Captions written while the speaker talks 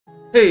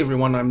Hey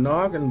everyone, I'm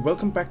Nog and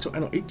welcome back to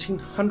Anno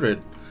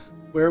 1800,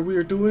 where we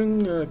are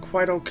doing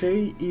quite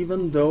okay,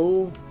 even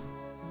though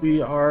we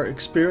are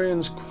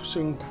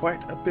experiencing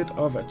quite a bit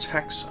of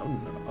attacks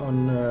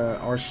on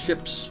our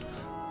ships.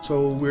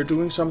 So we're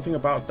doing something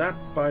about that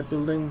by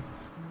building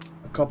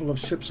a couple of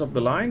ships of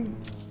the line,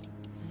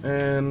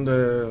 and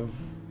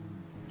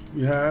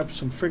we have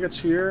some frigates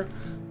here,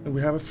 and we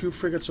have a few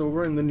frigates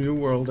over in the New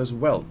World as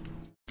well.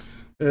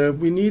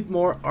 We need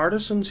more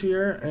artisans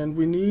here, and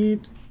we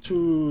need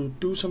to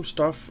do some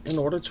stuff in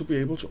order to be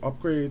able to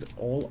upgrade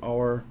all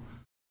our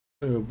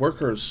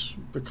workers,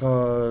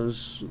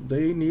 because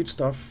they need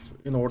stuff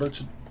in order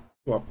to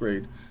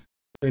upgrade.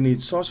 They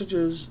need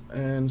sausages,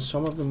 and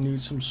some of them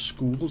need some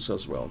schools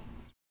as well.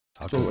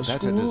 So a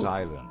school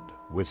island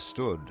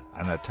withstood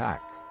an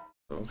attack.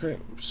 Okay,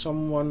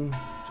 someone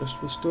just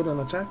withstood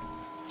an attack.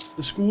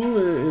 The school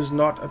is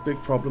not a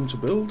big problem to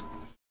build.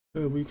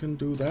 We can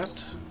do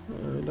that.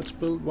 Let's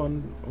build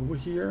one over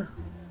here.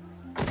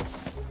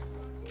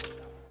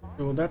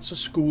 So that's a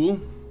school.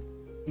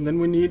 And then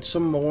we need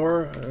some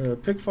more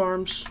pig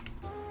farms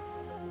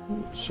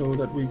so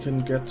that we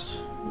can get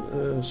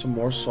some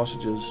more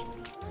sausages.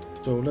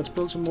 So let's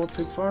build some more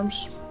pig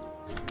farms.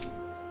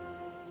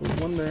 So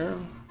one there,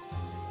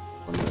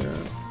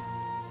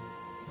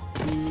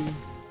 3,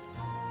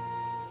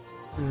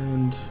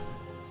 and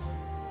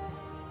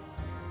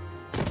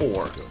 4.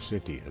 Your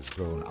city has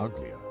grown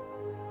uglier.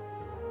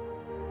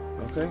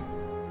 Okay.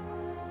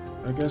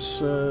 I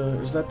guess,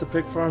 is that the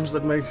pig farms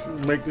that make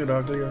it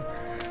uglier?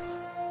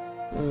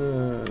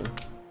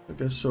 I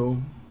guess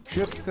so.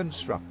 Ship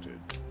constructed.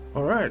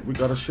 Alright, we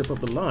got a ship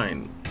of the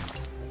line.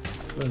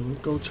 We'll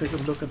go take a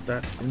look at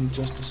that in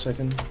just a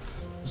second.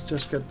 Let's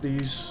just get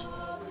these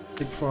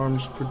pig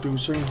farms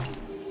producing.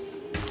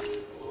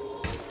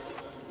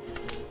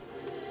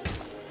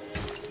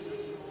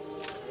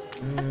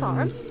 A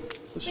farm?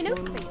 This In a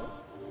one. field?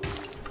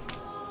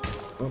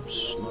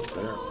 Oops, not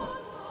there.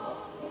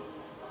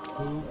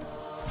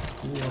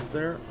 Move up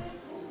there.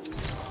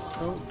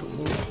 No, don't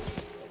move.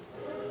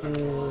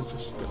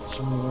 Just get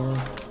some more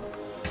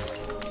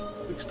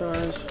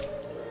pigsties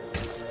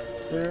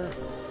there,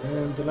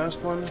 and the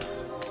last one.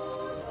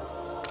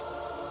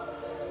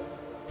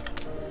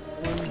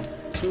 1,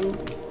 2,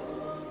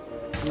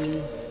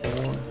 3,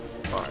 4,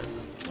 5.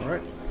 All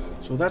right,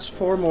 so that's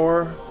 4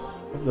 more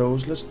of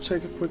those. Let's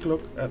take a quick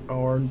look at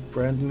our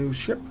brand new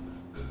ship,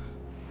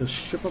 the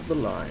ship of the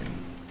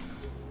line.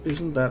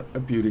 Isn't that a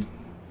beauty?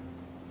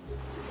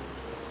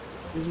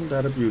 Isn't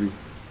that a beauty?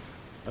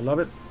 I love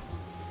it.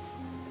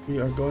 We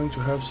are going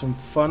to have some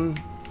fun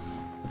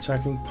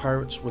attacking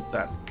pirates with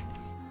that.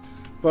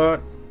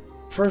 But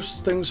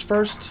first things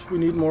first, we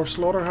need more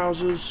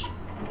slaughterhouses.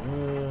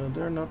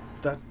 They're not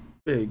that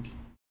big.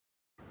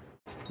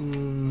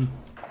 Where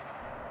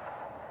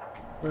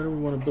do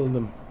we want to build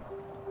them?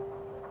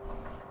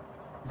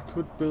 We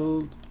could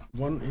build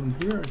one in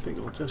here. I think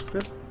it'll just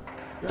fit.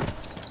 Yeah.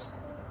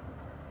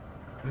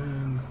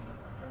 And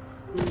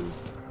 2,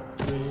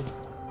 3,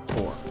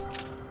 4.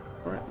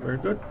 Alright, very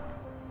good.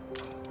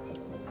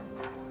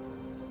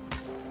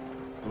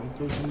 I'll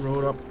build some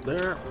road up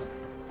there.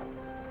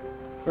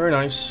 Very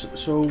nice.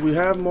 So we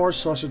have more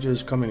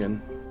sausages coming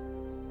in.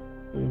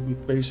 We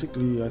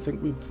basically, I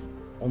think we've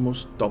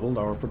almost doubled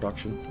our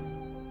production.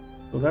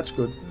 So that's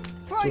good.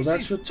 So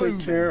that should take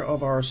care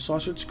of our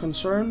sausage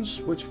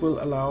concerns, which will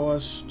allow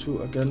us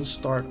to again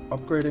start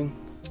upgrading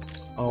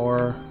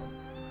our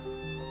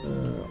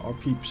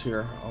peeps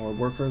here, our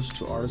workers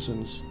to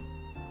artisans.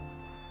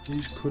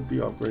 These could be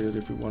upgraded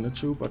if we wanted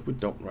to, but we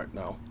don't right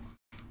now.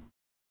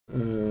 We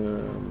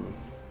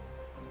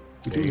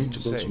do need to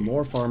build some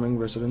more farming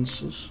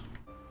residences.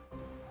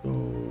 So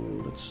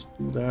let's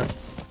do that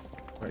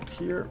right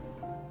here.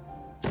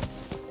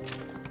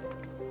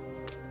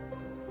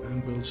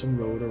 And build some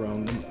road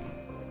around them.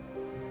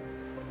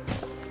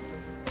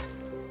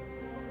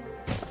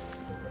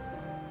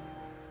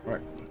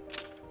 Right.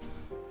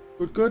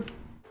 Good, good.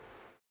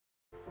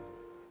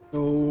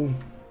 So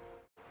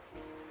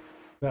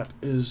that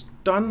is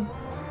done.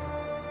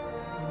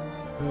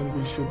 And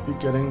we should be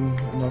getting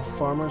enough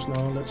farmers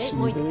now. Let's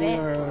see, they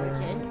are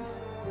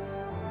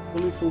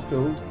fully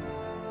fulfilled.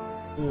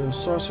 The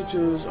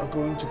sausages are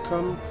going to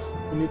come.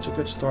 We need to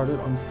get started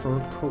on fur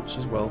coats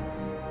as well.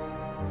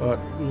 But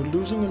we're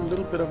losing a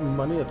little bit of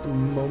money at the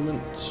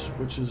moment,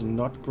 which is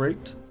not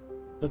great.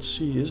 Let's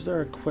see, is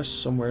there a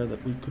quest somewhere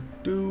that we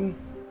could do?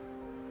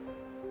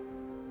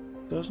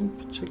 Doesn't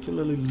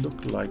particularly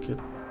look like it.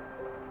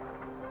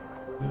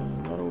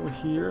 Not over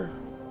here.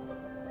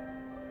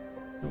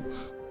 No.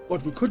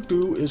 What we could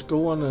do is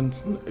go on an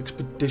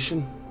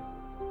expedition.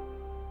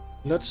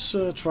 Let's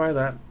try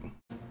that.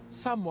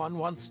 Someone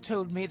once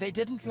told me they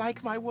didn't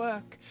like my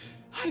work.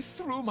 I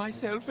threw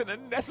myself in a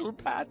nettle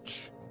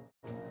patch.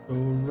 So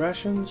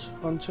rations,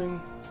 hunting,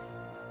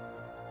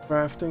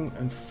 crafting,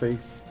 and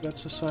faith.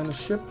 Let's assign a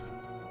ship.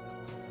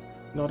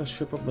 Not a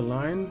ship of the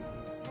line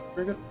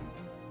frigate.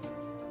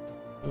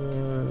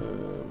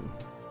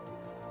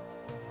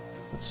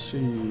 Let's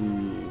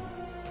see.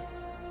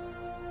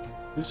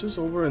 This is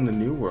over in the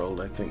New World,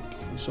 I think.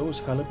 And so is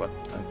Halibut,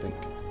 I think.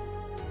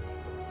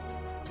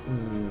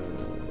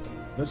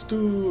 Let's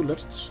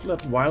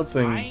let Wild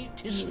Thing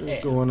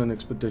go on an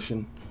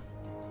expedition.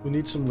 We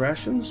need some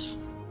rations.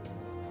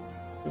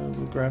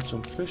 We'll grab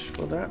some fish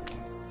for that.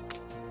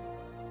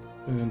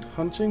 And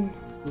hunting,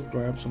 we'll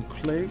grab some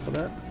clay for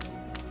that.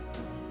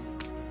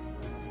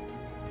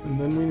 And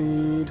then we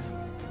need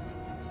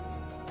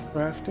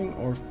crafting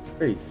or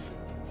faith.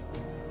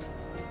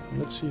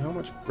 Let's see, how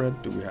much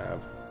bread do we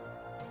have?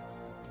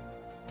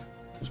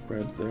 There's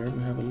bread there,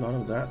 we have a lot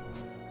of that.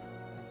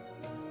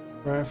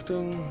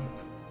 Crafting,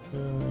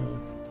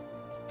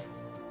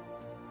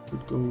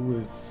 would go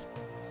with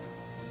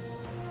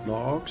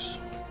logs.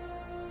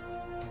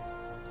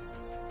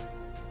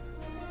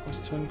 Plus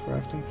 10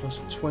 crafting, plus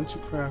 20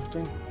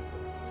 crafting.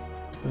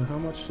 How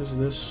much is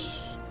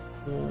this?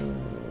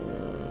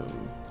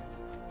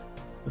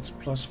 That's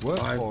plus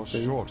 5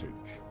 faith. Shortage.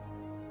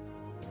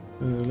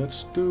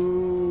 Let's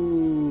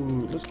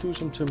do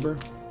some timber.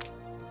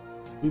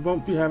 We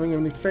won't be having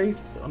any faith,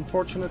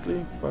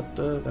 unfortunately, but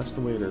that's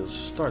the way it is.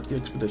 Start the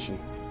expedition.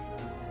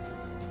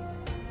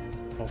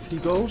 Off he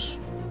goes.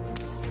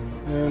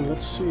 And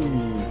let's see.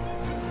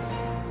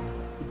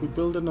 Should we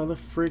build another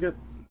frigate?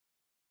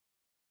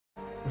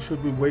 Or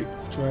should we wait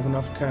to have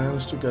enough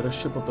cannons to get a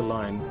ship of the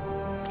line?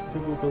 I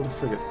think we'll build a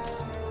frigate.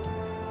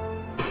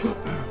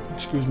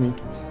 Excuse me.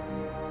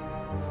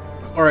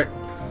 Alright.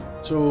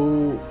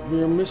 So,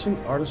 we are missing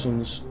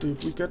artisans.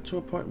 Did we get to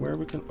a point where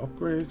we can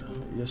upgrade?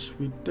 Yes,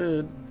 we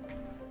did.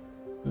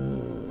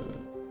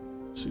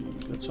 Let's see,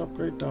 let's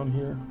upgrade down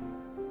here.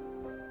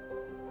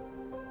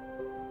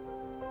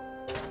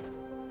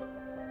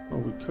 Oh,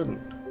 we couldn't.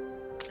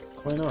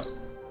 Why not?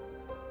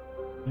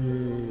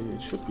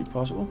 It should be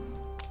possible.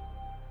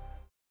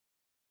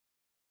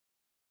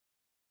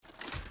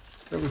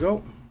 There we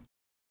go.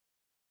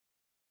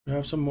 We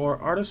have some more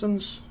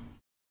artisans.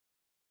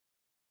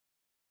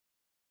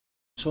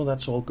 So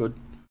that's all good.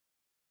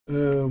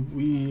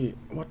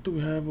 What do we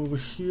have over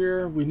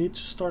here? We need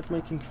to start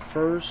making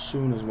furs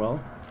soon as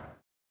well.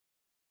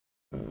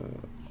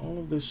 All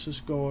of this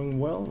is going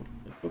well,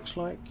 it looks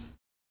like.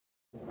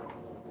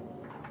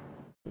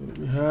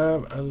 We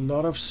have a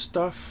lot of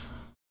stuff.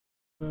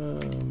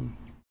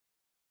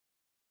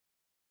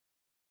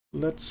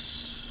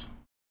 Let's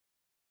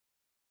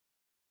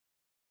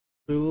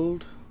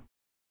build.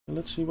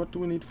 Let's see, what do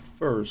we need for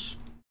furs?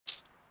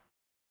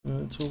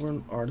 It's over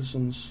in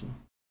artisans.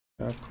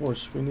 Yeah, of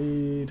course, we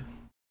need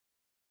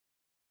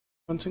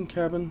hunting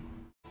cabin,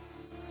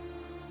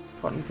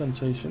 cotton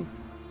plantation,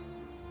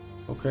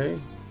 okay,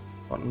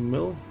 cotton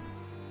mill,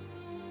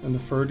 and the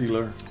fur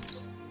dealer.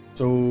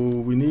 So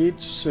we need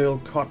to sail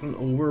cotton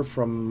over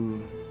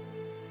from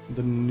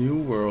the New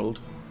World.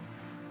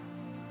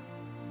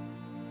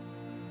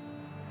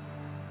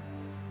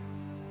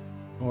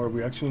 Or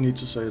we actually need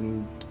to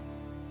sail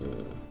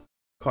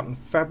cotton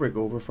fabric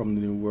over from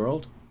the New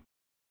World.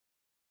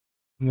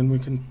 And then we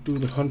can do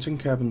the hunting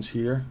cabins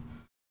here.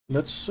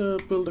 Let's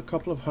build a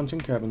couple of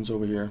hunting cabins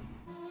over here.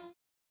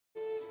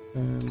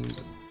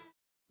 And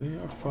they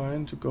are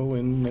fine to go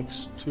in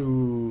next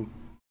to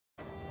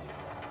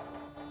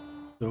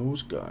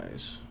those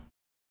guys.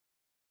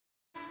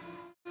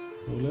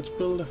 So let's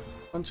build a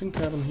hunting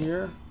cabin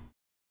here.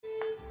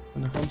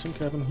 And a hunting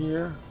cabin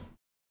here.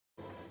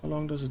 How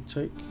long does it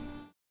take?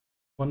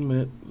 1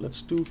 minute.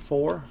 Let's do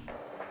 4.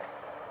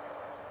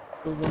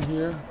 Build one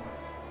here.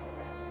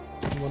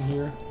 One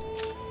here.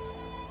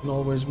 And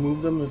always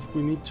move them if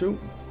we need to.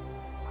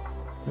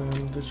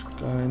 And this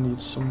guy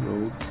needs some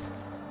road.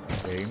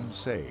 Aim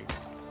saved.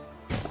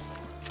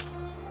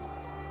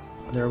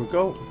 There we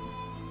go.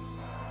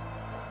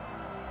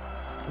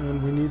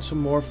 And we need some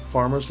more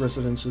farmers'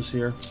 residences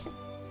here.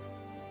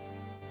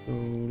 So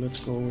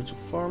let's go over to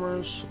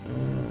farmers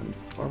and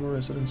farmer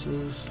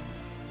residences.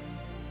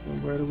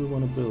 And where do we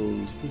want to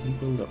build? We can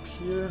build up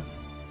here.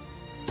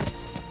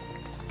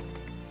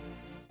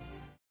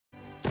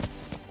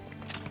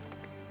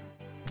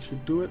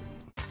 Should do it.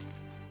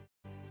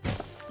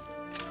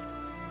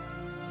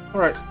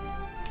 Alright.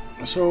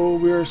 So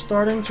we're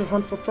starting to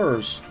hunt for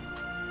furs,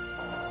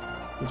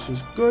 which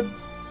is good.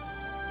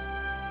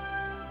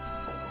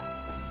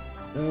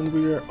 And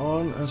we are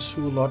on a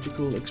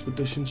zoological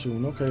expedition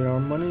soon. Okay, our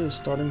money is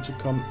starting to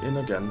come in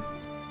again.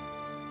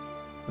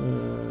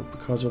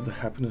 Because of the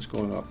happiness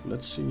going up.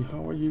 Let's see,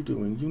 how are you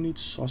doing? You need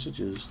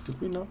sausages. Did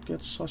we not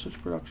get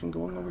sausage production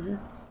going over here?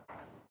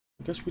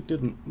 I guess we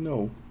didn't.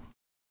 No.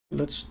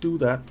 Let's do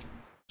that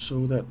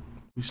so that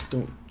we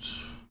don't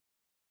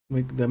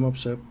make them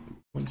upset.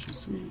 1, 2,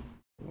 3,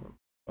 4,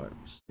 5,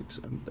 6,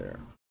 and there.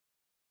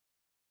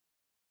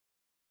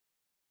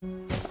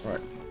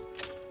 Alright.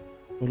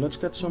 So let's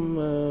get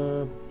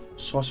some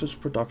sausage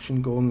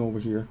production going over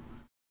here.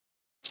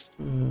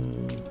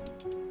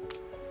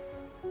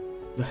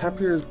 The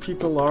happier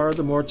people are,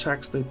 the more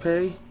tax they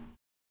pay.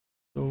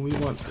 So we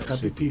want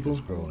happy people.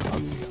 2,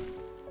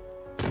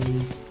 3,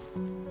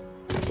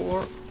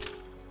 4.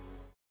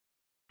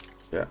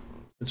 Yeah,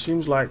 it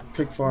seems like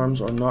pig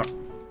farms are not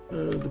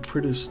the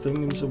prettiest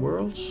thing in the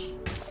world.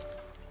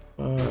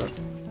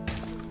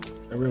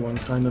 Everyone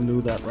kind of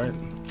knew that, right?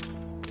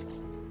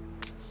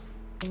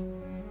 1,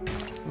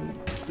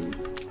 2,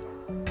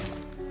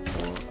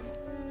 4,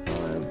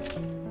 5.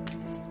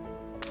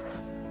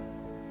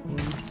 1,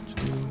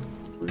 2,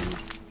 3,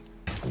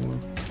 4,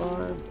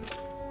 5.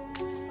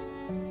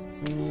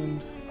 And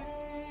 1,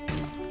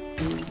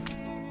 2,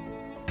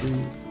 3,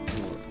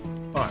 4,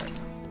 5.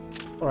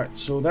 Alright,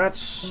 so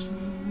that's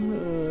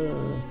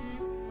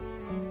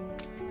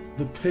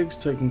the pigs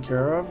taken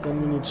care of.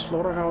 Then we need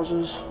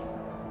slaughterhouses,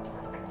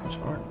 which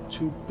aren't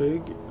too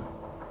big.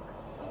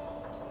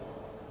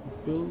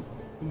 Build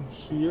them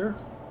here.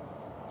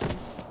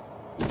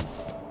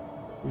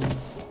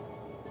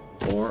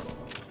 3, 4.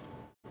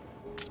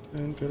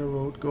 And get a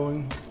road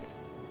going.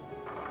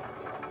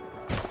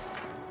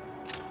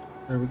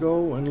 There we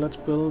go, and let's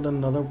build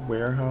another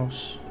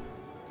warehouse.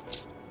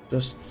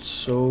 Just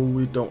so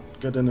we don't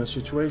get in a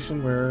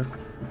situation where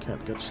we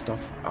can't get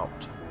stuff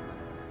out.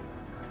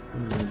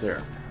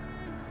 There.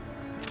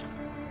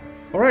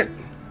 Alright.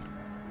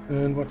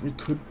 And what we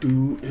could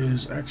do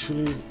is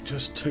actually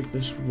just take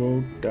this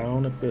road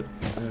down a bit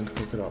and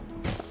hook it up.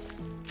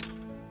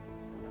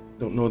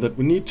 Don't know that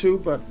we need to,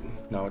 but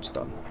now it's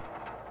done.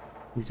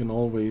 We can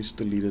always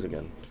delete it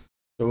again.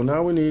 So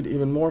now we need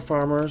even more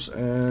farmers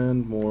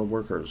and more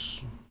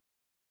workers.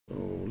 So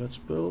let's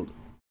build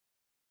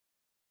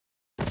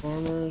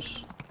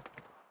farmers.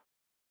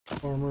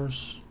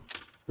 Farmers.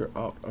 We're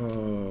out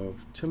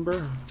of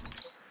timber.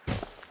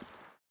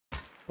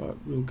 But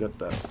we'll get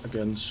that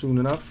again soon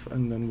enough,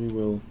 and then we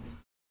will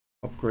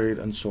upgrade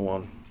and so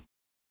on.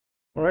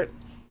 Alright.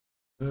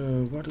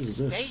 What is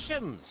this?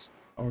 Stations.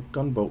 Our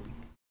gunboat.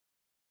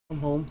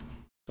 Come home.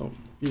 Don't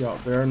be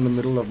out there in the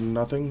middle of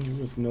nothing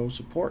with no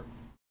support.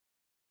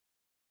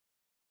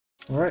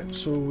 Alright,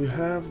 so we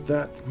have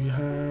that. We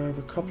have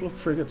a couple of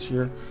frigates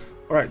here.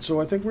 Alright,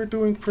 so I think we're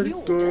doing pretty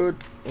good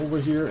over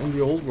here in the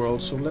old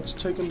world. So let's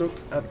take a look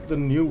at the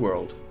new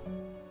world.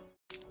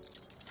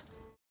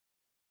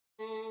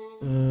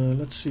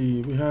 Let's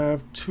see, we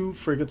have 2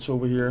 frigates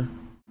over here.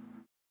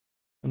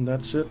 And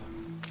that's it.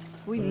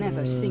 We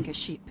never sink a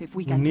ship if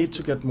we We can. need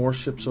to get more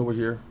ships over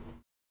here.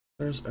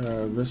 There's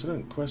a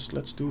resident quest,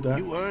 let's do that.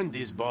 You earned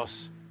this,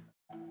 boss.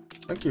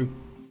 Thank you.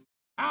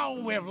 How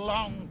we've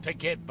longed to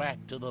get back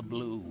to the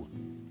blue.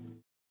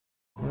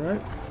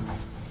 Alright.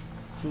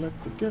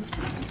 Collect the gift.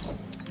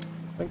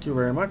 Thank you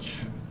very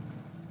much.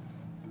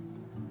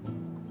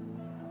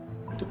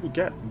 What did we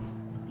get?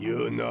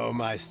 You know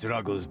my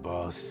struggles,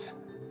 boss.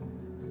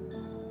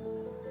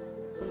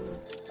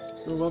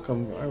 You're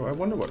welcome. I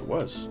wonder what it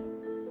was.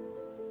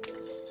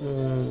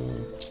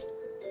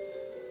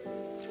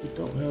 We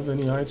don't have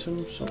any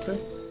items. Okay.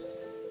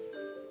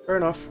 Fair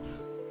enough.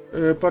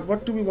 But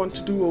what do we want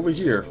to do over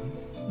here?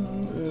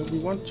 We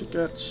want to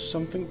get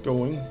something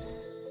going.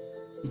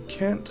 We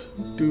can't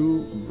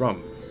do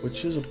rum,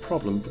 which is a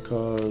problem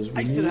because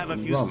we I still need have a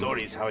few rum.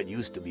 stories how it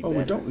used to be Oh, better.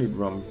 we don't need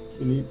rum.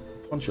 We need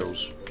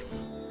ponchos.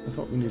 I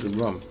thought we needed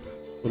rum.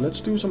 So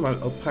let's do some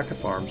alpaca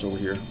farms over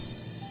here.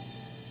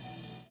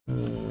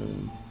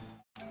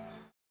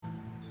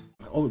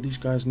 Oh, these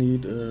guys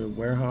need a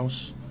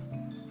warehouse.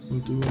 We'll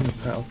do an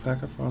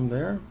alpaca farm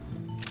there.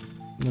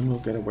 And then we'll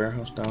get a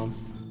warehouse down.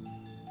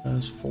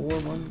 That's 4,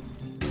 1,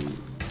 2,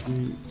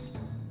 3,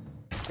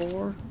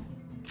 4.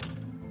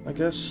 I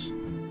guess.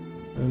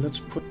 Let's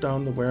put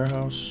down the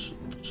warehouse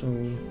so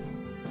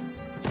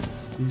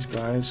these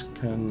guys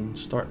can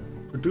start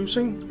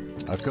producing.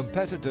 A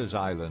competitor's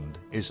island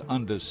is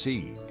under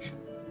siege.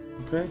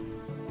 Okay.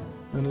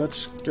 And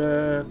let's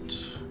get...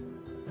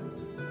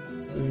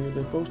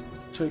 they both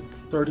take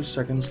 30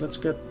 seconds. Let's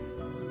get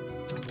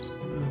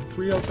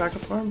 3 alpaca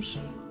farms.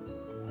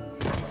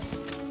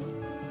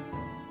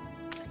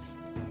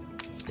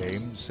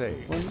 Game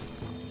saved. 1,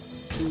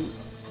 2,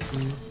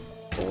 3,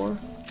 4.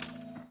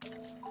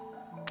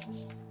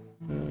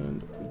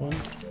 And 1,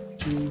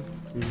 2,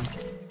 3,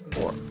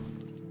 4.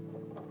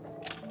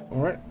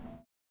 Alright.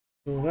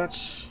 So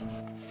that's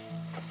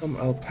some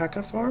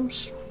alpaca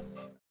farms.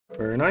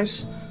 Very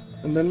nice.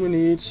 And then we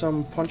need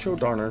some poncho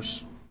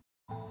darners.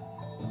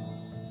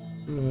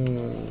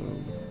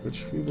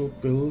 Which we will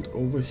build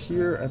over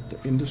here at the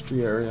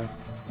industry area.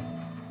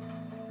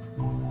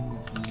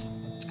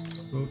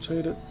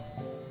 Rotate it.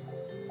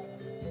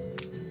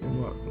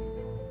 And what?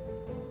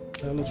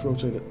 Yeah, let's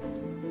rotate it.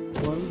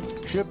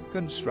 1, Ship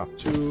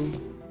constructed. 2,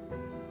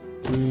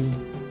 3,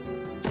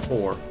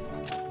 4.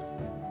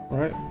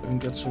 Alright,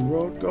 and get some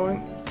road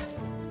going.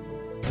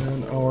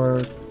 And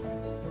our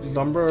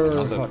lumber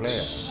Another huts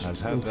player has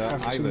had will their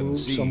have to island move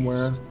seized.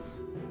 somewhere.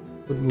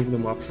 Would move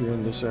them up here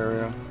in this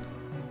area.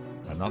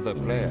 Another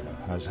player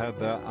has had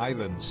their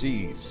island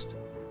seized.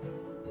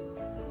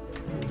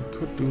 We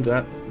could do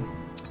that.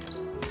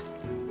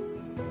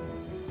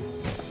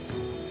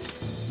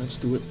 Let's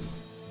do it.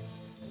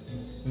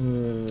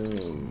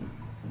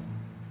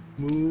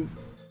 Move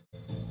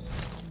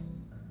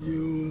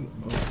you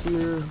up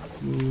here.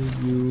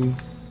 Move you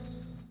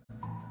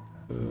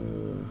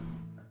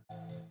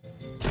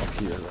up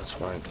here. That's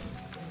fine.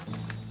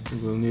 We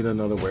will need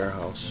another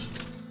warehouse.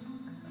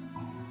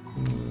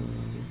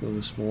 Build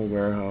a small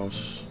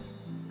warehouse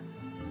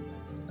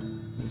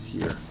in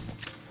here.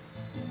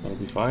 That'll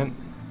be fine.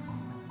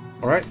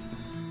 Alright.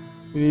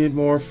 We need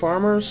more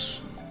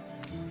farmers.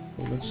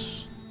 So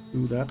let's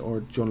do that,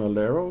 or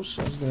jornaleros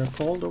as they're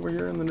called over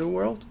here in the New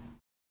World.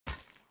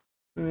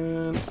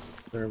 And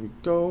there we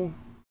go.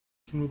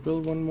 Can we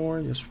build one more?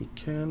 Yes, we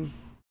can.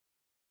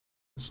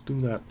 Let's do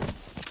that.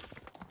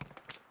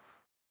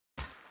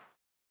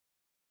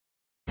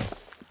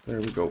 There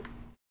we go.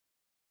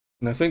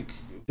 And I think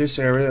this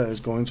area is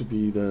going to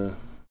be the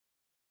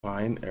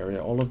fine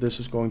area. All of this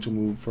is going to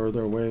move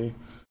further away,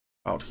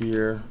 out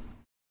here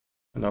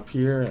and up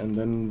here, and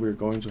then we're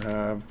going to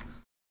have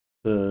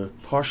the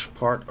posh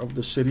part of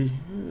the city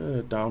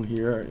down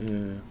here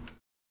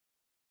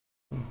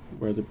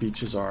where the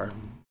beaches are.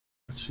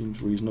 That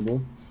seems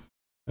reasonable.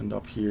 And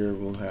up here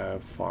we'll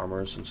have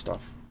farmers and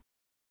stuff.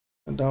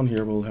 And down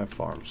here we'll have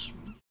farms.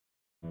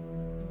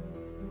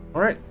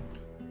 Alright.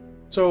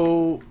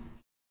 So,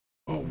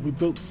 we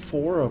built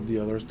 4 of the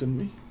others, didn't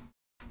we?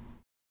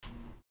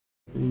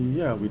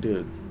 Yeah, we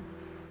did.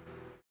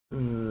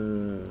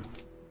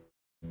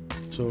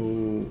 So,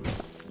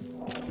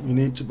 we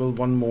need to build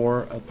one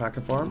more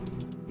alpaca farm.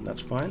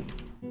 That's fine.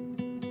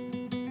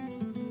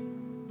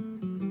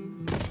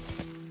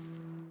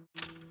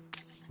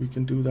 We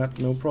can do that,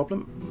 no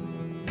problem.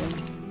 1,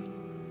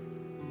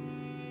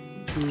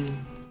 2,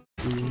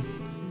 3,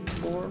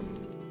 4.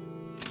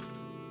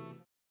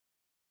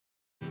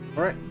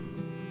 Alright.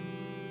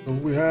 So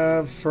we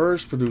have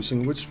furs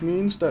producing, which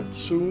means that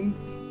soon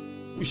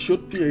we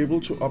should be able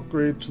to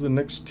upgrade to the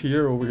next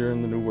tier over here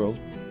in the New World,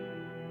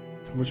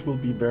 which will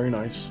be very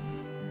nice.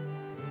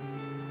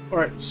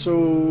 Alright, so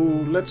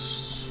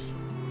let's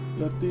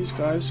let these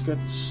guys get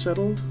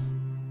settled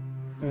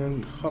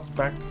and hop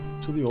back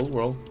to the old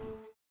world.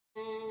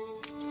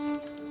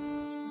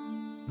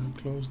 And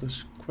close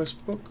this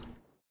quest book.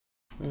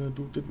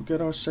 Did we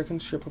get our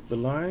second ship of the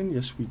line?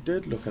 Yes, we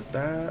did. Look at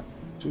that.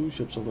 2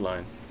 ships of the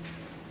line.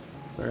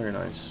 Very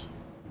nice.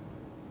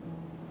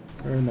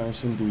 Very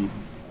nice indeed.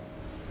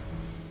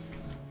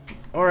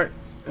 Alright,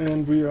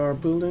 and we are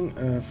building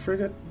a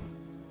frigate,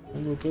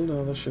 and we'll build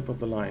another ship of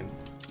the line.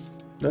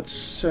 Let's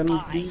send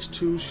these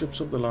 2 ships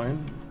of the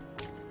line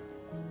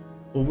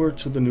over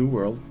to the New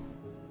World.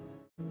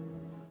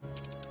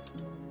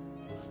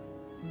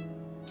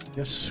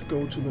 Yes,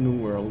 go to the New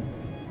World.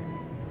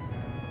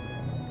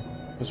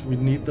 Because we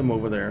need them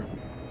over there.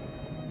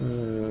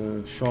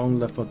 Jean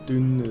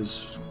Lafortune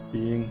is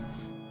being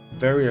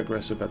very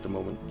aggressive at the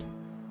moment.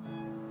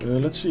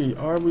 Let's see,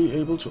 are we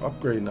able to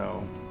upgrade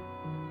now?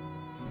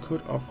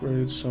 Could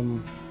upgrade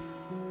some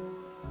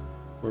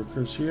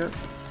workers here,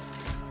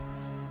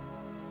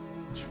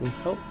 which will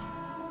help.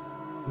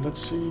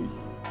 Let's see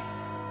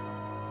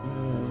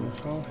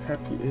how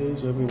happy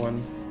is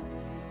everyone.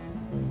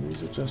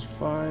 These are just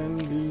fine.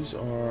 These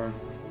are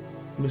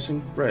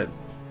missing bread.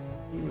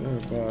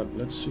 But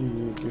let's see,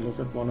 if we look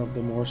at one of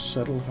the more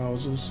settled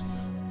houses,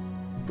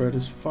 bread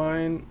is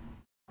fine.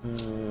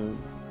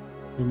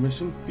 We're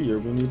missing beer.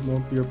 We need more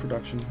beer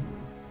production,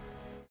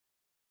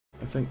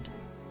 I think.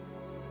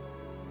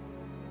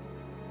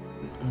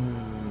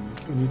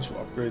 We need to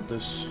upgrade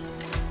this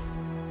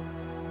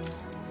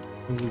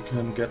so we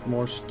can get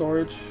more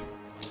storage.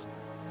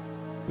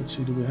 Let's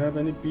see, do we have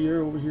any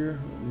beer over here?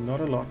 Not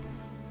a lot.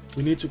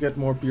 We need to get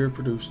more beer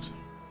produced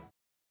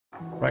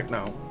right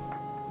now.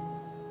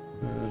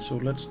 So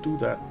let's do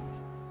that.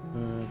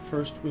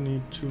 First we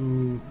need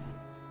to...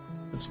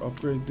 let's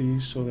upgrade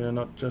these so they're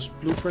not just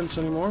blueprints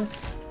anymore.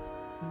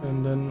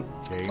 And then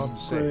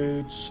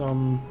upgrade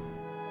some...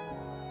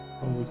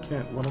 oh, we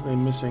can't. What are they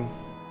missing?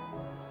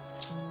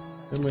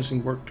 They're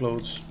missing work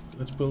clothes.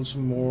 Let's build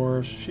some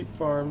more sheep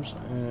farms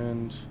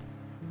and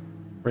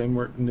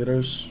framework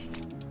knitters.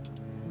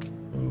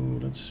 So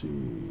let's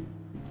see.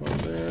 From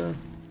there.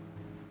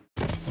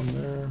 From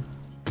there.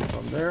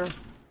 From there.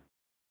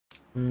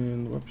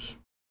 And whoops.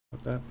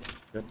 Not that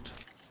yet.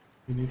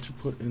 We need to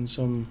put in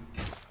some...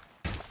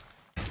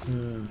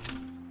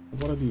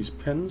 what are these?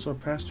 Pens or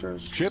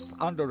pastures? Ship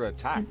under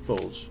attack.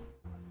 Sheepfolds.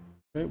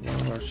 Okay, one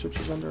of our ships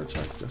is under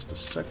attack. Just a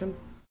second.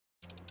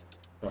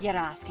 You're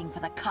asking for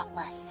the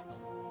cutlass.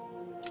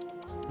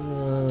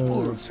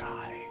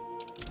 Bullseye.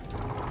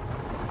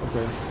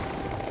 Okay.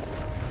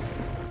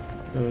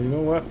 You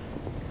know what?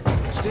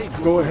 Stay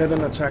Go ahead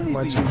and attack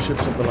my 2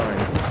 ships of the line.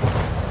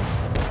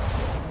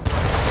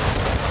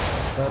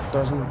 That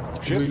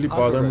doesn't really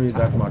bother me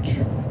that much.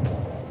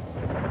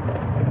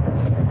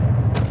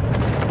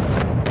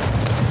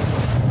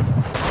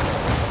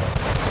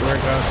 There,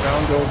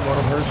 down goes one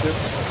of her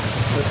ships.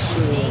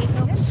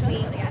 Let's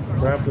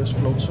grab this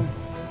flotsam.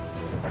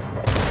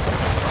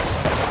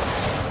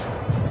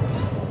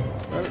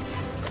 Got it.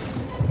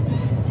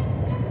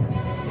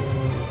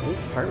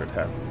 Pirate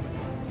hat.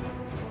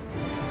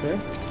 Okay.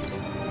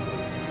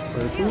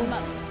 Very cool.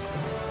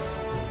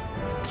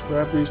 Let's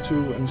grab these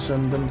 2 and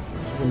send them to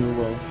the New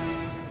World.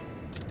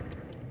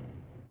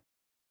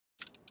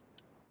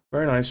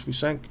 Very nice. We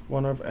sank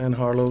one of Anne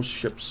Harlow's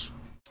ships.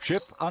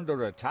 Ship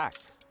under attack.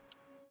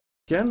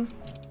 Again?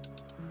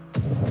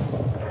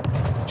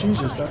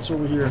 Jesus, that's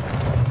over here.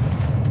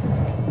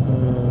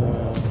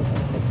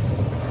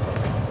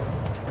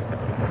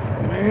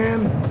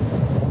 Man,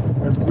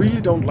 I really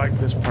don't like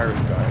this pirate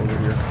guy over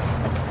here.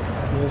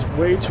 He has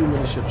way too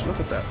many ships. Look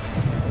at that.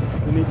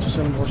 We need to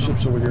send more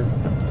ships over here.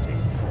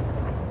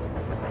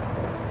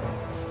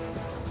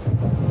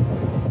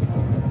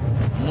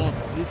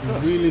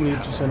 We really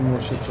need to send more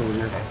ships over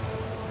here.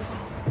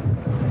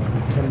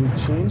 Can we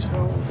change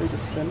how they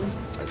defend?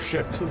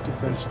 Active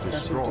defense,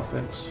 passive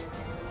defense.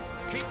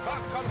 Keep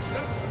that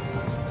constant.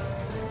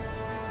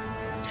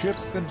 Ship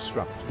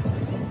constructed.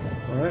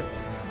 Alright.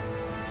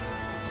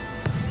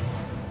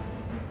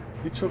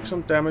 We took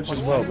some damage as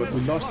well, but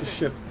we lost the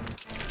ship.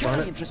 Can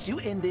I interest you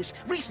in this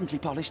recently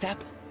polished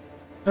app?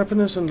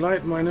 Happiness and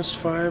light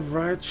 -5,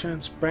 right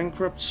chance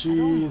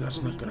bankruptcy.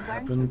 That's not gonna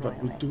happen,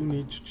 but we do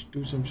need to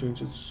do some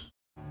changes.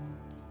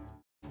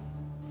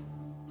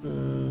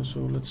 So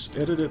let's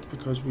edit it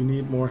because we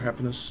need more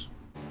happiness.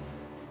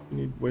 We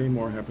need way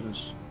more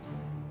happiness.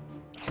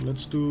 So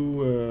let's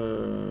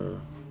do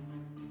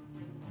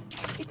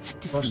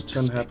plus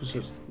 10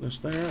 happiness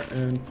there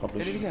and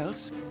publish. Anything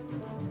else?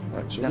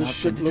 Right, so this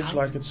ship looks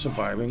like it's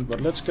surviving, but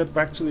let's get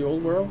back to the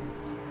old world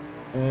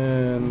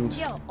and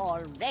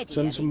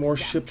send some more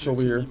ships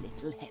over here.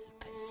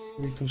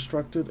 We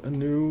constructed a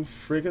new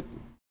frigate.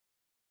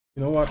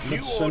 You know what?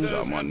 Let's send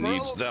Someone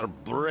needs their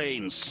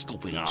brains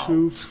scooping out.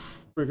 2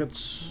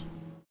 frigates.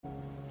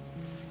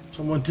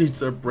 Someone needs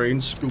their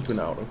brains scooping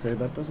out. Okay,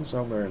 that doesn't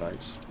sound very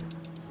nice.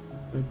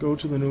 Go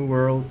to the new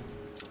world.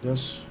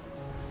 Yes.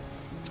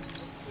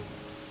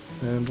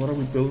 And what are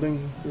we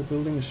building? We're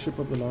building a ship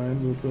of the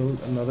line. We'll build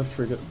another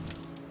frigate.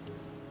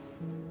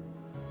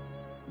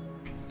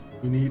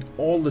 We need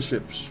all the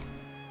ships.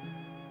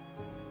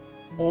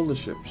 All the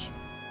ships.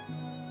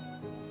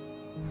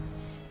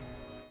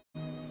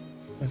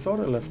 I thought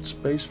I left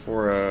space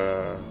for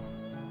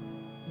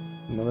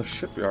another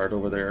shipyard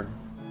over there.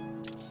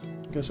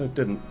 Guess I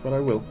didn't, but I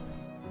will.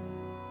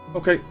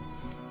 Okay.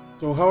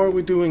 So how are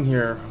we doing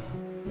here?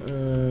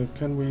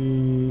 Can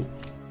we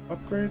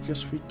upgrade?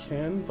 Yes, we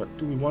can, but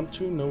do we want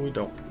to? No, we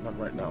don't. Not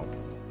right now.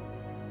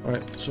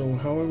 Alright, so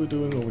how are we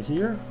doing over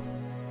here?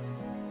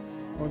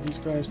 How are these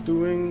guys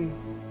doing?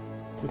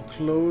 The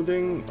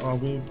clothing. Oh,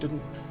 we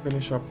didn't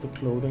finish up the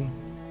clothing.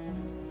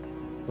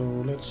 So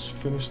let's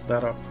finish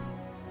that up.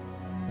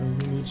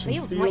 And we need some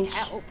fields.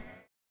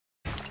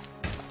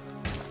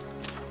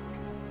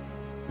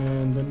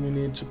 And then we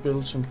need to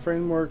build some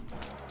framework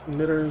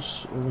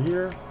knitters over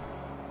here.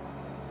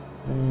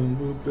 And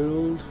we'll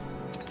build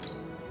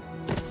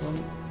 1,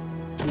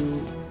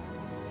 2.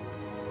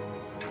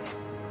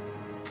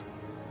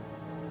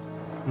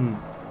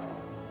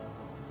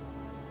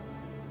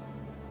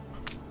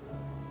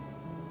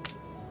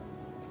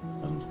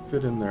 Doesn't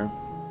fit in there.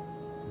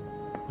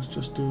 Let's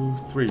just do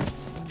 3.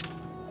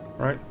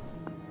 Right.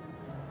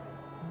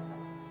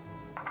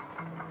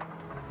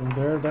 And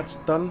there, that's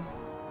done.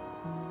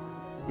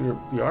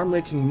 We are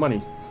making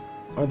money.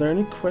 Are there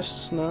any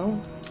quests now?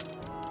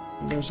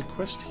 There's a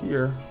quest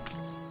here.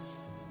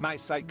 My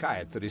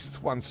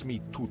psychiatrist wants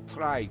me to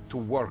try to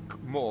work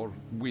more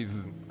with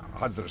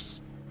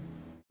others.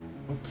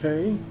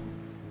 Okay.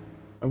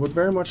 I would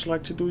very much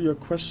like to do your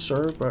quest,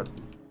 sir, but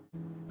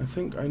I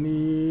think I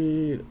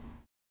need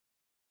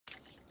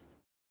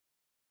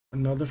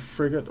another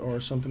frigate or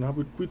something.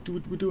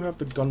 We do have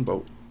the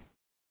gunboat.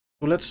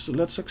 So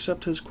let's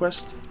accept his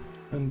quest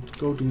and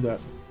go do that.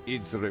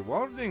 It's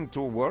rewarding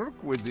to work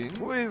within.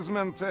 Please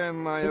maintain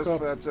my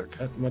aesthetic.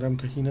 At Madame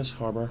Kahina's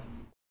harbor.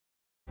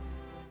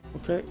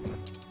 Okay.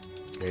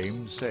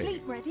 Game safe.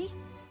 Fleet ready?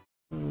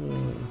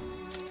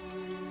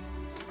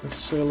 Let's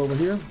sail over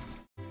here.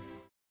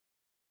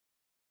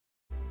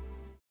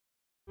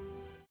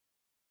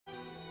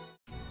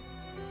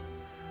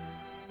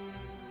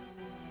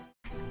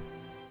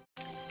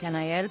 Can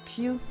I help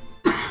you?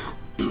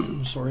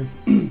 Sorry.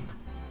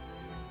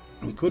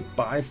 We could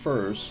buy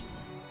furs,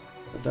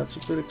 but that's a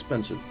bit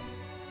expensive.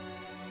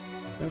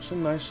 We have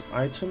some nice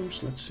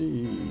items. Let's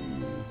see.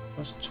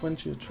 Plus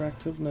 20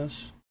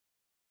 attractiveness.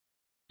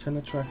 10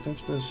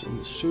 attractiveness in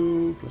the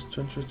zoo. Plus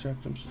 20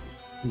 attractiveness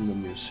in the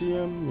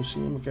museum.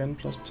 Museum again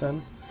plus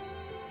 10.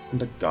 And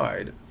the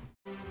guide.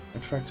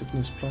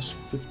 Attractiveness plus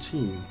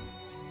 15.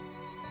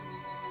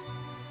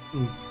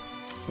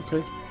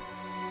 Okay.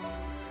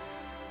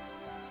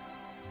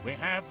 We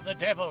have the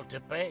devil to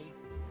pay.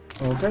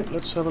 Okay,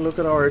 let's have a look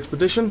at our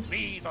expedition.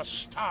 Be the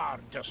star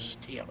to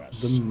steer us.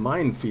 The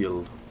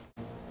minefield.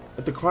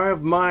 At the cry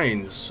of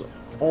mines,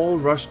 all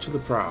rush to the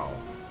prow.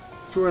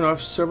 Sure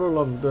enough, several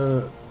of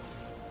the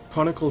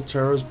conical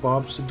terrors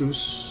bob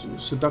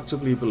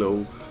seductively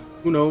below.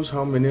 Who knows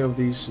how many of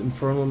these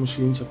infernal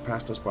machines have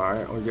passed us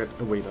by or yet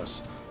await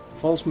us.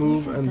 False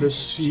move, and this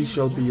sea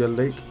shall be a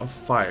lake of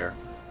fire.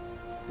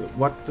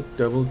 What the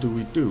devil do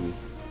we do?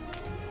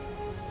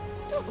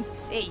 Don't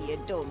say you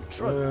don't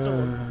trust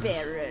old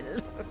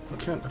Beryl. I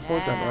can't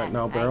afford that right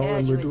now, Beryl,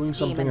 and we're doing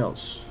something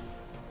else.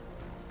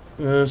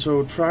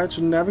 So try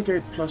to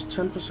navigate plus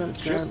 10%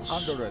 chance.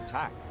 Ship under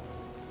attack.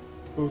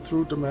 Go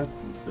through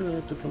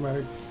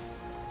diplomatic.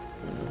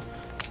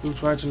 We'll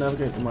try to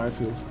navigate the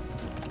minefield.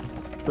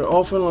 The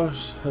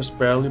offensive has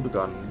barely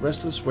begun.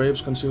 Restless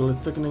waves conceal a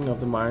thickening of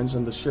the mines,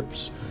 and the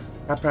ship's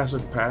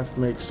haphazard path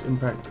makes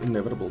impact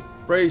inevitable.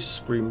 Brace!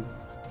 Scream.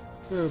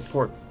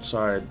 Port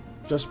side,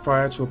 just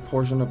prior to a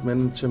portion of men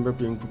and timber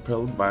being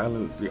propelled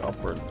violently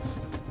upward.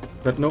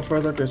 That no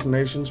further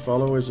detonations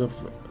follow is of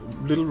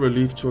little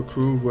relief to a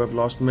crew who have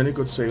lost many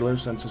good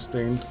sailors and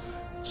sustained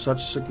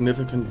such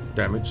significant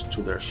damage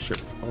to their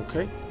ship.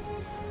 Okay.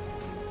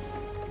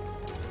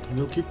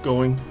 We'll keep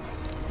going.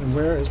 And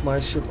where is my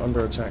ship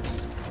under attack?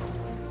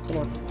 Come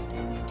on.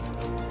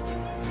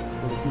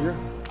 Over here.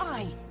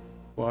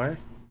 Why?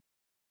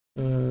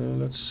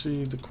 Let's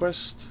see the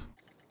quest.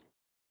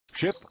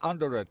 Ship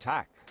under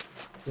attack.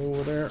 Go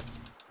over there.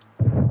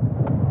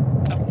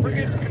 The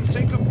frigate can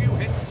take a few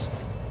hits.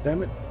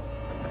 Damn it.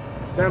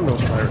 Damn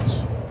those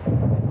pirates.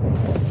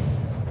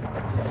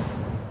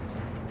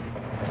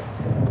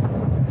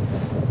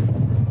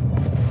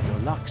 Your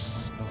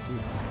luck's not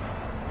here.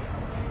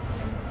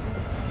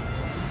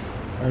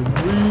 I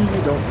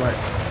really don't like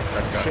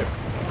that guy. Ship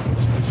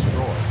is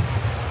destroyed.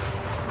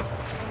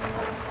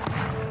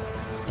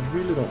 I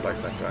really don't like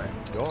that guy.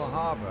 Your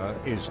harbor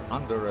is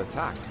under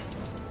attack.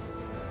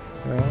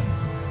 Yeah.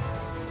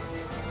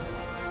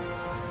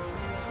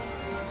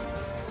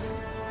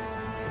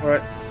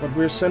 Alright, but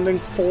we're sending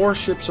 4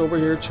 ships over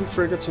here, 2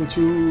 frigates and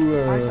 2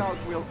 I doubt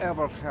we'll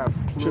ever have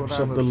ships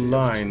of the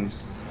line.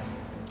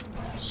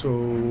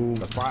 So...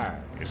 The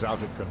fire is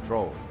out of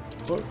control.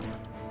 What?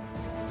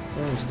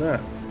 Where is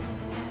that?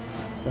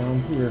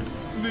 Down here.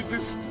 The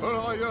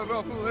destroyer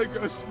of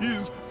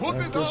legacies.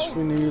 I guess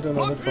we need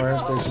another fire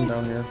station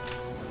down here.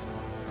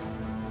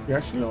 We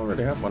actually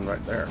already have one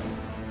right there.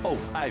 Oh,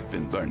 I've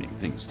been burning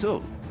things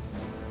too.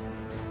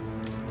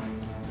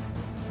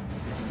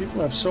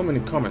 People have so many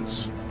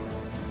comments.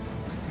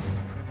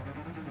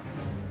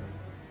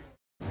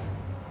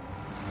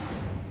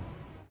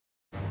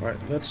 Right,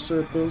 let's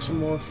build some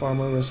more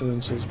farmer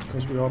residences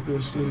because we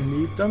obviously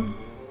need them.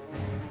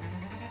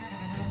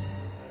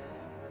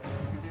 2,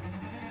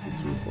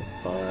 3, 4,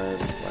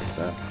 5, like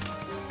that.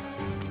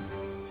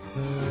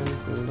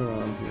 And build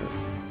around here.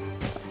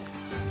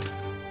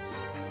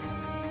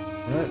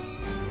 Right.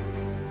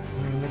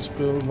 And let's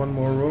build one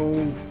more row.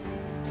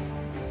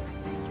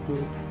 Let's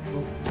build.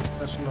 Oh,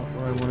 that's not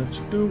what I wanted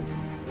to do.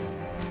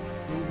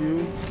 Move you.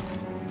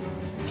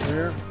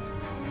 There.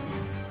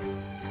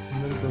 And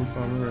then build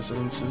farmer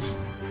residences.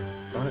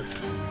 Got it.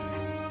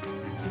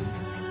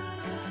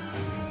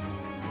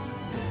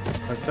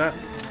 Like that.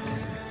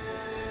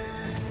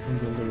 And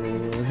build a row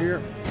over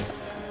here.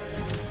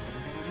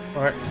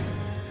 Alright.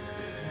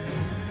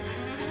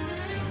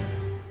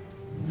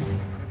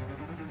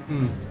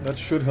 That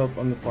should help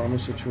on the farmer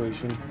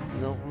situation.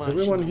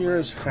 Everyone here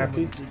is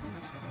happy.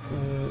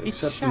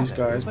 Except these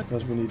guys,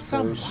 because we need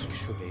furs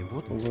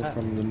over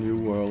from the new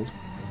world.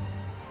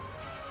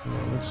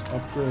 Let's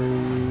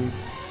upgrade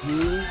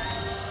you.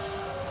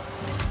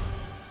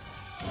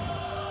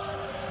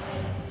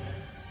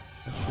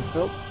 That should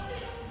help.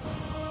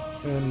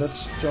 And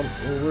let's jump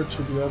over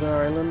to the other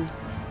island.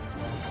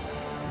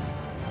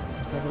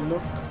 Have a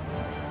look.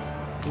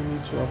 We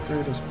need to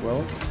upgrade as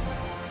well.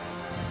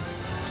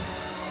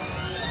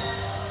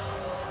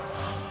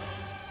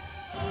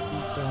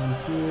 Down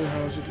here,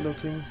 how's it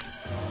looking?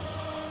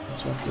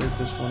 Let's upgrade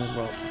this one as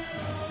well.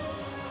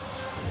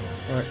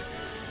 Alright,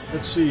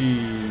 let's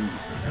see.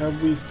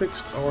 Have we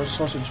fixed our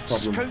sausage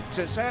problem? Scoot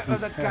us out of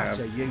the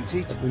gutter, you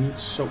did. But we need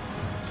soap.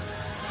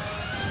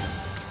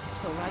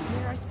 It's all right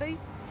here, I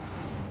suppose.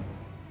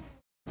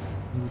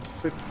 We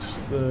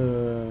fixed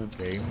the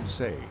Game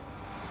say.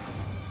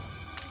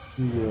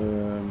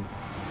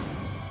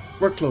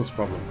 work clothes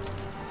problem,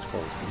 it's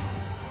called.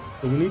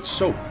 So we need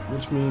soap,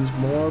 which means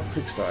more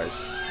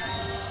pigsties.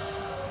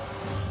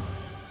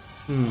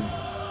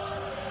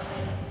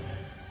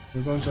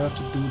 We're going to have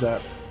to do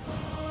that.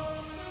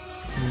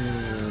 We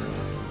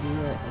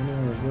are on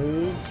our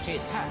way.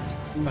 Tis hot,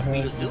 Who but has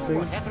we'll the do thing?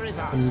 whatever is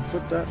Can we asked.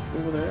 put that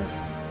over there?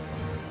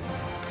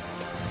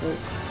 Oh,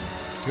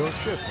 Your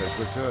ship has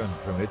returned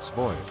from its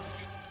voyage.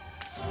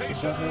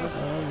 does that have it?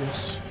 Ah,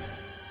 yes.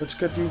 Let's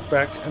get you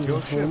back and Your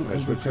home ship and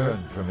has repair.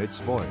 returned from its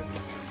voyage.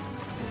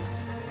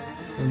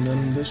 And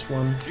then this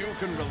one You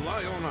can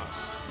rely on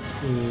us.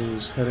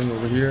 is heading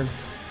over here.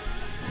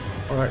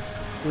 Alright,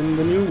 in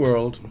the new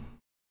world,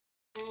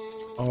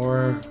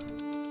 our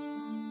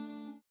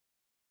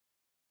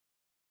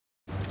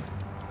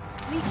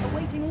Fleet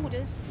awaiting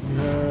orders. we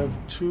have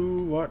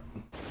 2 what?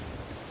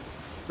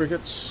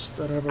 Frigates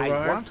that have I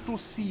arrived. want to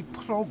see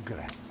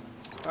progress.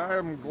 I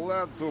am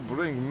glad to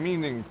bring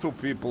meaning to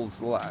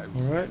people's lives.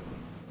 Alright.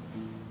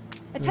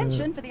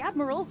 Attention for the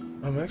Admiral.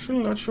 I'm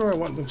actually not sure I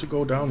want them to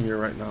go down here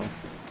right now.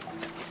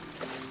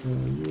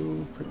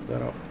 You pick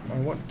that up. I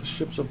want the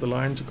ships of the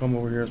line to come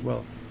over here as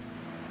well.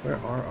 Where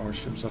are our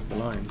ships of the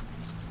line?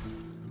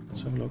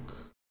 Let's have a look.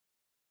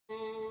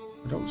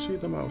 I don't see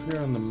them out here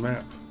on the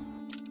map.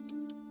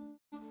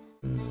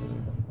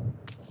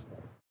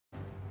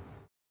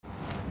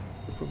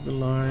 Ship of the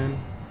line.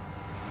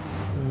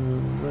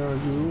 Where are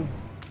you?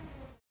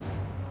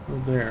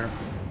 there.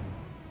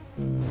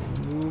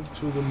 Move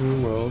to the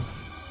new world.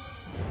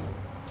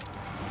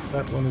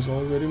 That one is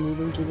already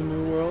moving to the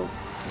new world.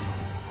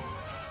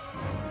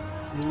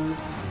 Move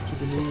to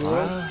the new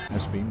world.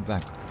 Has been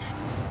vanquished.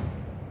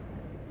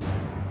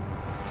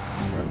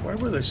 Why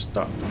were they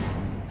stopped?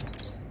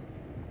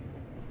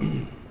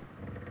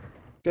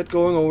 Get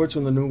going over to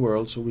the new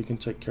world so we can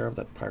take care of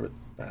that pirate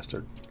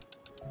bastard.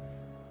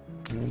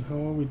 And how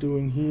are we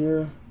doing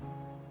here?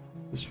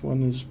 This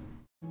one is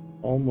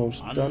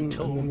almost done, and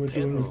then we're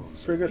doing a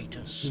frigate,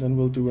 and then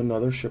we'll do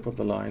another ship of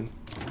the line.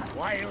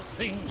 Wild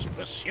things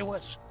pursue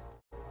us.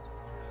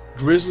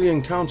 Grisly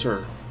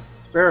encounter.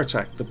 Bear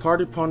attack. The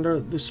party ponder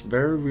this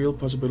very real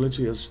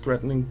possibility as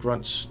threatening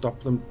grunts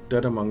stop them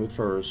dead among the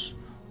firs.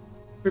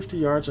 50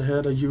 yards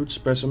ahead, a huge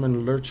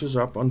specimen lurches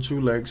up on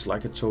 2 legs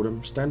like a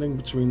totem, standing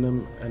between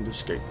them and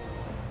escape.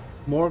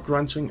 More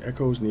grunting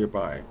echoes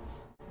nearby.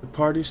 The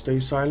party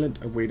stays silent,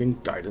 awaiting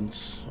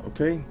guidance.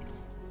 Okay?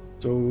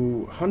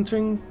 So,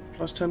 hunting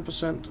plus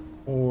 10%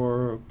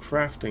 or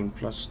crafting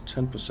plus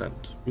 10%.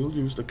 We'll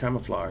use the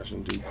camouflage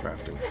and do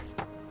crafting.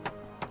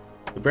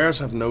 The bears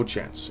have no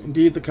chance.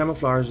 Indeed, the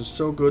camouflage is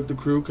so good the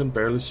crew can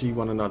barely see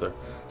one another.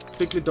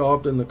 Thickly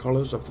daubed in the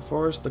colors of the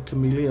forest, the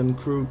chameleon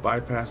crew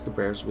bypass the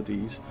bears with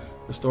ease.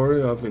 A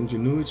story of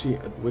ingenuity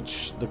at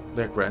which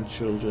their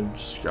grandchildren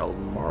shall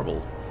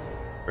marvel.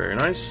 Very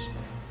nice.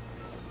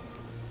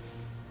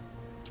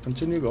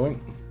 Continue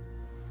going.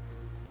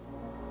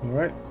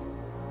 Alright.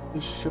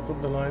 This ship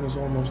of the line is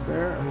almost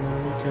there, and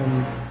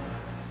then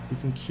we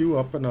can queue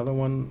up another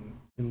one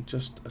in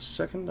just a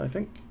second, I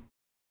think.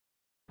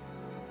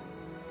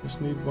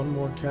 Just need one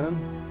more cannon.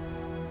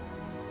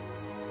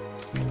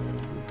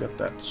 We'll get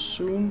that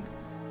soon.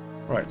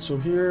 Right, so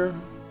here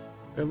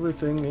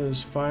everything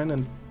is fine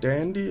and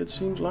dandy, it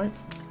seems like.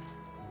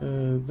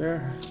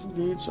 Their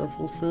needs are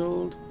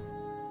fulfilled.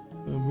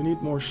 We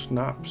need more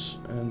schnapps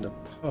and a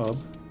pub.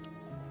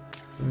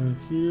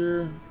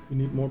 Here we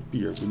need more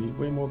beer. We need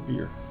way more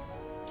beer.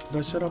 Did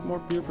I set up more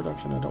beer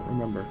production? I don't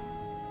remember.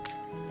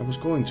 I was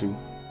going to,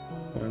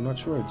 but I'm not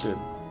sure I did.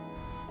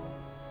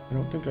 I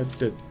don't think I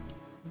did.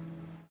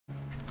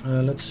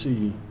 Let's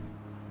see.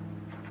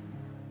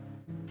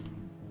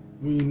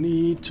 We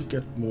need to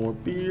get more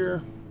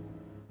beer,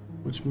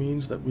 which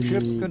means that we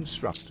Ship need...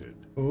 constructed.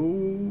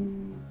 Oh,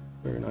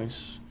 very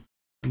nice.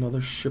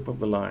 Another ship of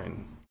the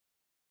line.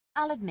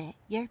 I'll admit,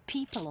 your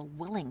people are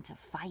willing to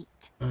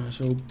fight.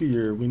 So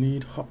beer, we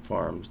need hop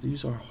farms.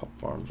 These are hop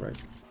farms,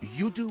 right?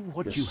 You do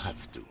what Yes. you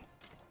have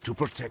to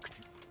protect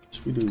you.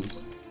 Yes, we do.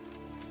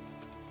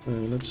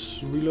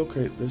 Let's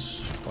relocate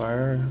this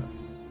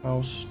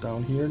firehouse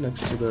down here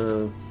next to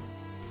the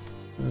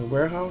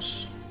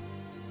warehouse.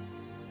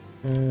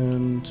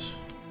 And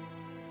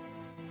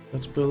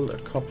let's build a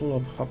couple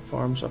of hop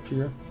farms up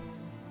here.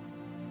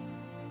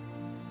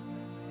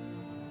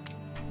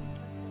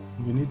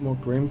 We need more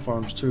grain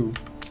farms too.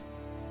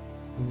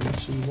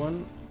 Let's see,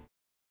 1,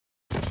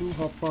 2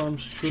 hop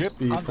farms should Ship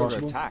be under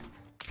possible. attack.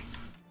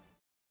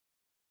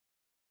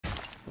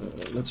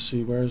 Let's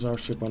see, where is our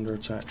ship under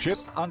attack? Ship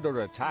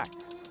under attack.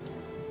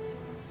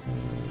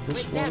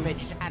 This We're one,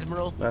 damaged,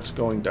 Admiral. that's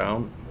going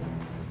down.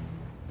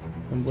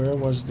 And where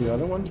was the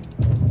other one?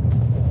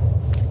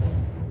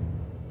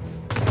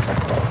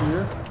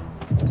 Here.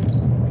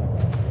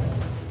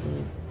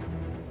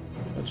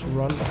 Let's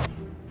run.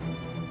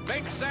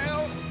 Make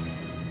sail!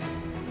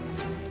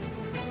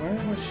 Why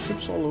are my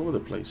ships all over the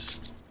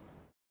place?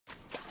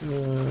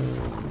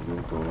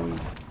 You're going.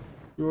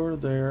 You're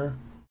there.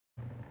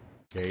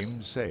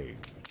 Game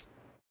saved.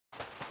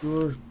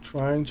 You're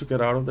trying to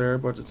get out of there,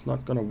 but it's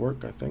not gonna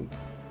work, I think.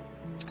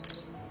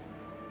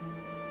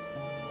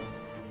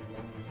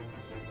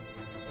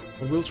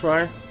 But we'll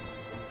try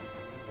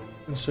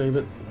and save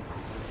it.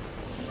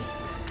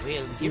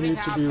 We'll We give need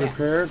it to our be best.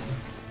 repaired.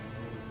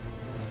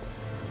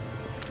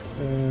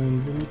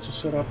 And we need to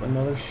set up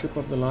another ship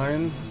of the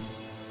line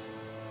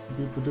to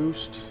be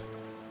produced.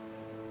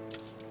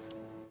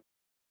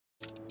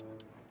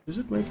 Is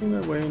it making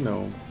their way?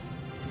 No.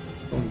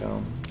 Going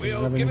down. Does it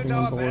We'll have give it anything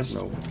on our board? best.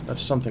 No.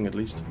 That's something at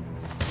least.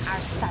 Our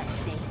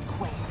thirst ain't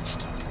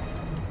quenched.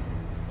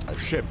 A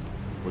ship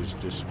was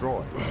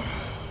destroyed.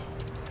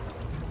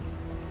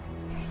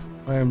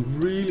 I am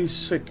really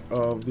sick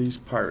of these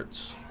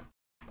pirates.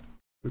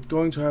 We're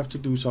going to have to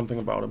do something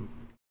about them.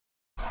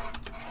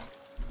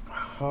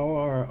 How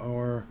are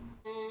our...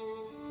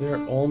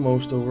 They're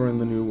almost over in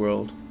the new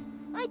world.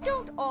 I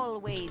don't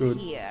always good.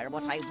 hear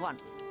what I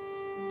want.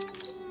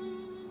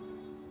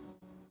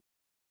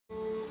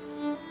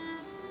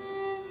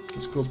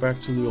 Let's go back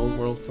to the old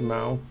world for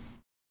now.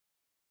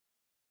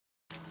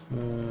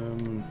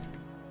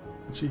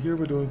 Let's see, here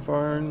we're doing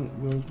fine.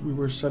 We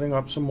were setting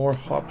up some more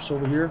hops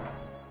over here.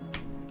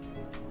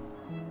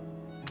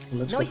 So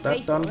let's get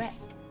that done.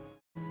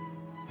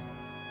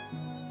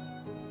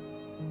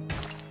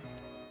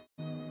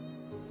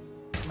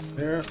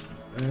 There,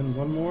 and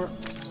one more.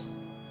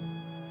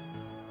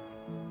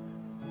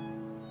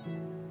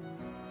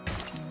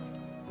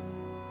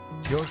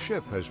 Your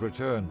ship has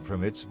returned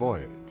from its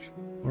voyage.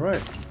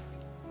 Alright.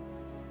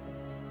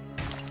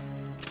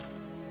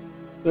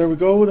 There we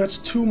go, that's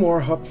 2 more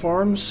hub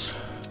farms.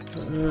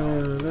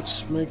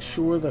 Let's make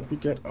sure that we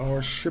get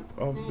our ship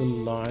of the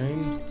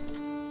line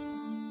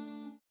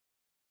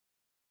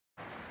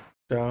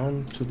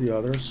down to the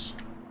others.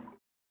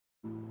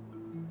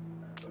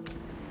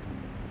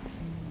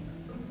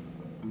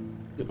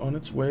 Is it on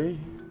its way?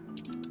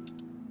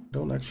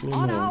 Don't actually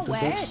know.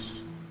 Did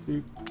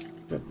we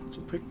get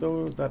to pick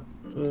those that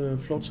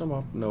float some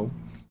up? No,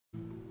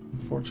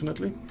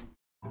 unfortunately.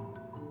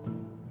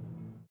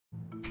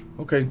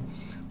 Okay,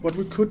 what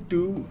we could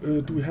do,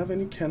 do we have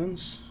any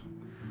cannons?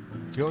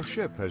 Your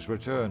ship has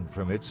returned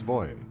from its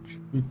voyage.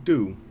 We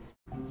do.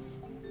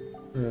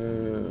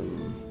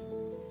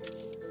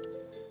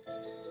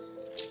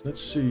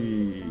 Let's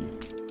see.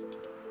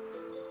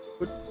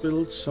 Could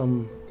build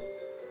some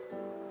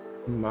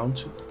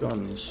mounted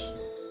guns.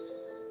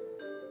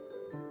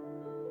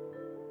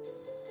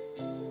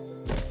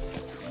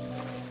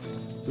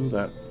 Do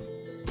that.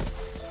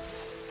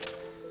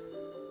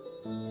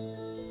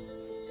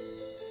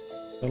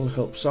 That'll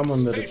help some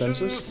on the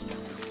defenses.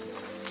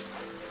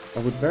 I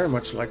would very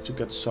much like to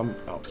get some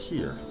out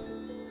here.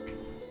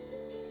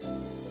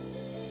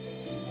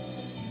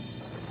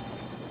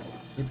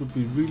 It would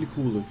be really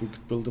cool if we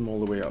could build them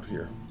all the way out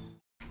here.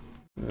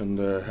 And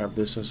have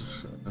this as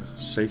a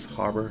safe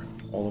harbor,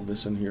 all of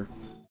this in here.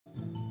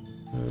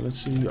 Let's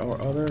see our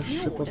other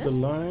ship of the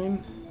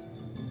line.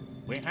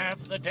 We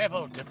have the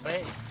devil to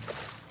pay.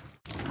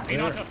 Be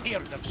not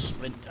afeard of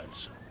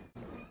splinters.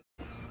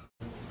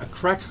 A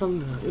crack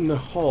in the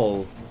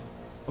hull.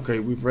 Okay,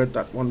 we've read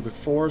that one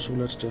before, so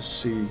let's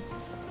just see.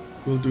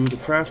 We'll do the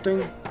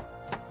crafting.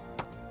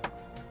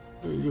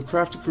 Your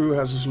crafty crew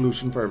has a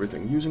solution for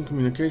everything. Using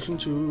communication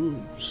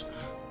tubes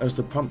as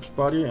the pump's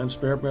body and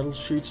spare metal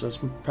sheets as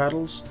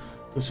paddles,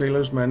 the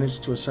sailors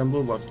managed to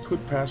assemble what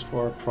could pass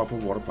for a proper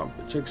water pump.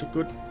 It takes a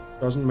good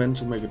dozen men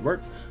to make it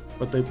work,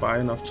 but they buy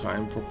enough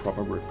time for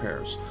proper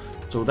repairs.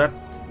 So that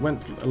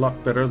went a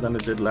lot better than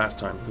it did last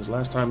time, because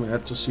last time we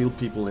had to seal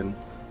people in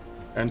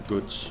and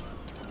goods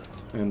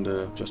and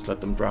just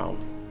let them drown.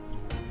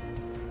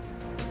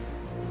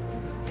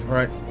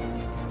 Alright,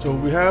 so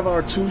we have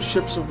our 2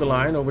 ships of the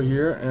line over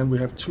here, and we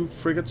have 2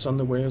 frigates on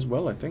the way as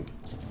well, I think.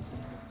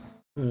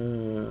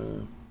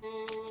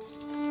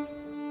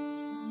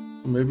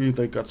 Maybe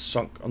they got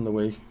sunk on the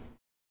way.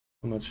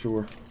 I'm not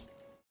sure.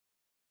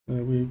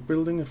 We're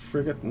building a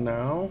frigate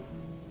now.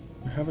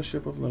 We have a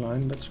ship of the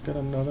line. Let's get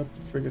another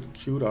frigate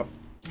queued up.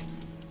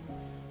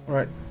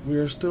 Alright, we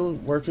are still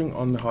working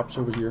on the hubs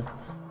over here.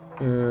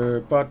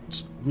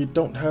 But we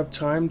don't have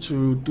time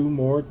to do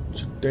more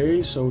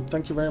today, so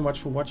thank you very much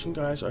for watching,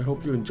 guys. I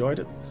hope you enjoyed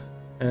it,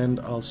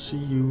 and I'll see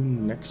you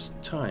next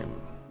time.